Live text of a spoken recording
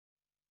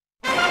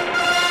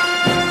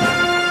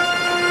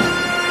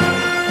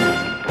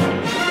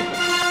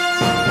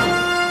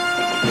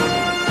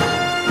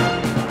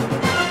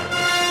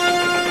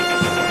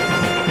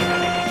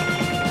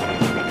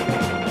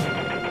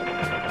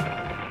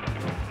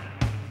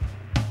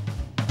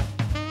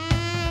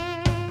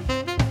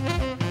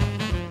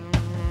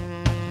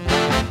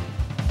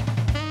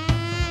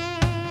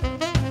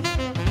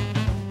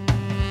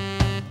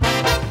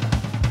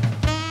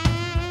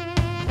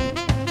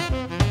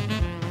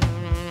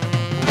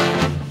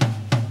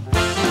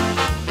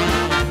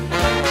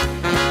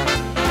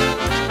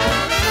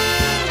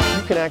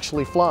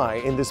actually fly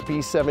in this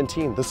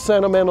B-17, the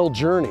Sentimental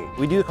Journey.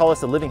 We do call this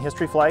the living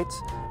history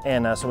flights.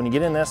 And so when you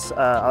get in this,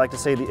 I like to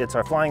say that it's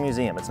our flying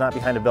museum. It's not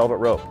behind a velvet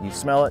rope. You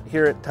smell it,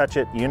 hear it, touch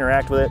it, you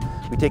interact with it.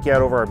 We take you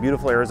out over our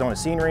beautiful Arizona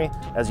scenery.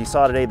 As you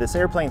saw today, this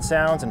airplane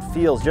sounds and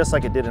feels just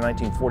like it did in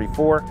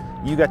 1944.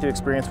 You got to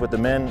experience what the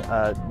men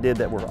did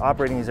that were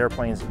operating these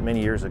airplanes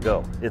many years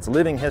ago. It's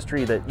living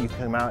history that you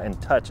come out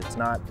and touch. It's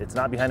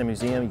not behind a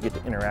museum. You get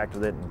to interact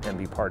with it and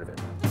be part of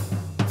it.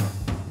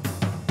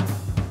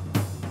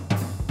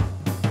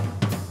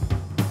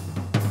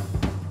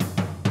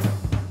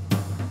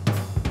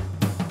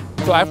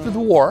 So after the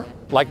war,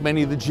 like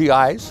many of the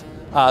GIs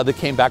that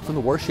came back from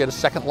the war, she had a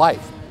second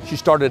life. She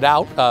started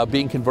out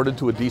being converted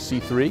to a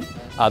DC-3.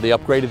 They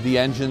upgraded the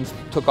engines,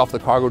 took off the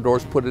cargo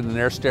doors, put it in an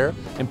air stair,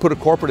 and put a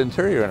corporate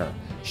interior in her.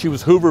 She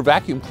was Hoover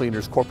Vacuum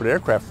Cleaner's corporate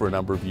aircraft for a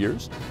number of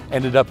years,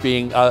 ended up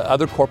being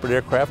other corporate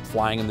aircraft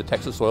flying in the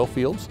Texas oil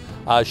fields.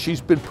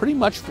 She's been pretty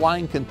much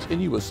flying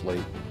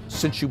continuously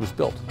since she was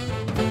built.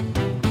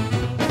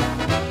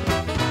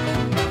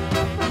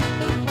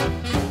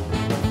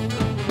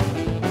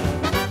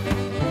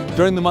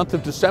 During the month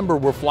of December,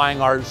 we're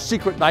flying our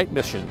secret night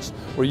missions,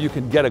 where you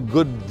can get a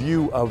good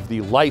view of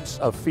the lights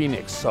of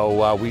Phoenix.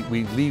 So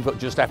we leave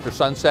just after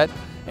sunset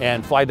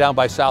and fly down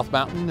by South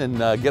Mountain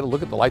and get a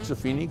look at the lights of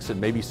Phoenix and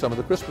maybe some of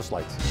the Christmas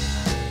lights.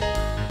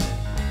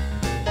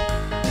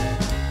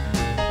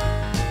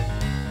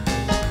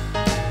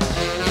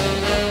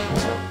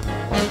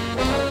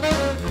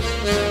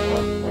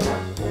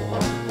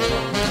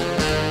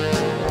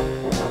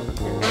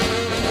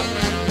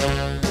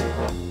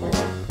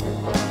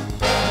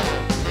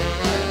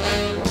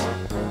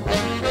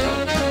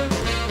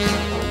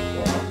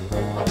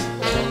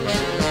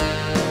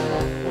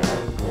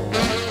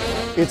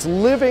 It's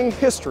living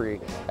history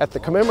at the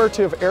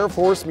Commemorative Air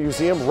Force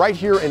Museum right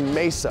here in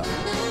Mesa.